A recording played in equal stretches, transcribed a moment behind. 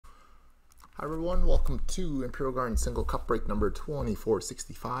Hi everyone, welcome to Imperial Garden Single Cup break number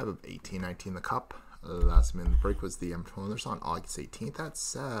 2465 of 1819 the Cup. Last minute break was the M12 on August 18th at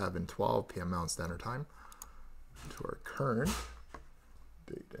 7:12 p.m. Mountain Standard Time. To our current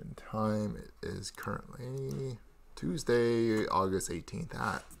date and time, it is currently Tuesday, August 18th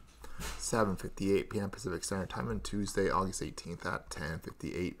at 7:58 p.m. Pacific Standard Time, and Tuesday, August 18th at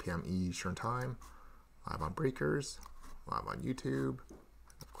 10:58 p.m. Eastern Time. Live on Breakers, live on YouTube.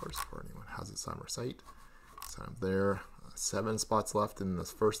 Of course, for anyone who has a summer site. So I'm there. 7 spots left in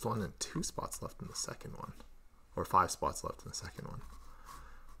this first one and 2 spots left in the second one. Or 5 spots left in the second one.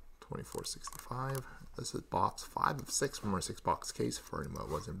 2465. This is box 5 of 6 from our 6-box case. For anyone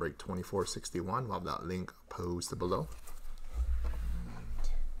that was in break 2461, we'll have that link posted below. And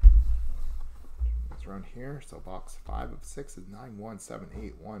it's around here. So box 5 of 6 is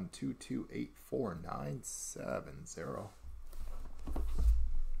 91781228490.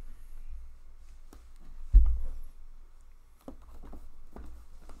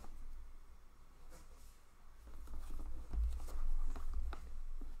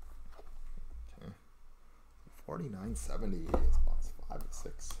 4970 is box 5 of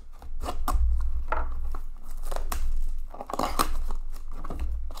 6.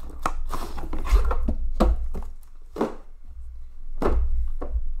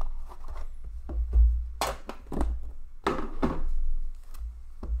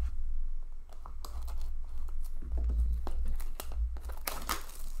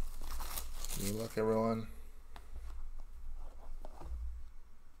 Good luck, everyone.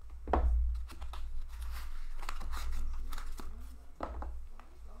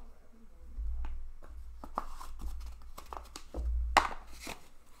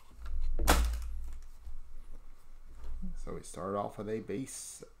 So we started off with a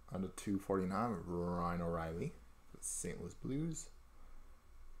base under 249 with Ryan O'Reilly, the St. Louis Blues,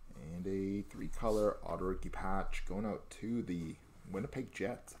 and a 3-color auto rookie patch going out to the Winnipeg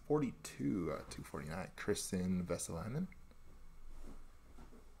Jets, 42 249, Kristen Vesalainen,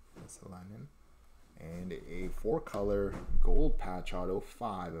 and a 4-color gold patch auto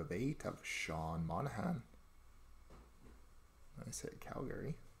 5 of 8 of Sean Monahan. Nice hit,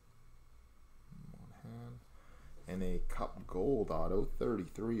 Calgary. Monahan. And a Cup Gold Auto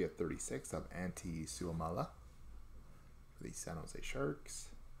 33 of 36 of Antti Suomala for the San Jose Sharks.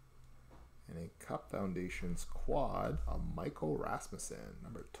 And a Cup Foundations Quad of Michael Rasmussen,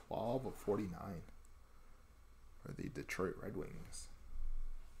 number 12 of 49 for the Detroit Red Wings.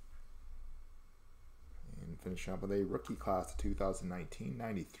 And finishing up with a rookie class of 2019,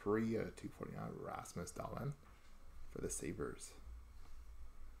 93 of 249 Rasmus Dahlin for the Sabres.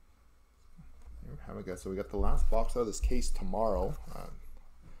 There we go. So we got the last box out of this case tomorrow.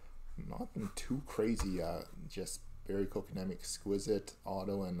 Nothing too crazy. Just Barry Kotkaniemi Exquisite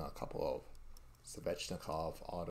auto and a couple of Svechnikov auto.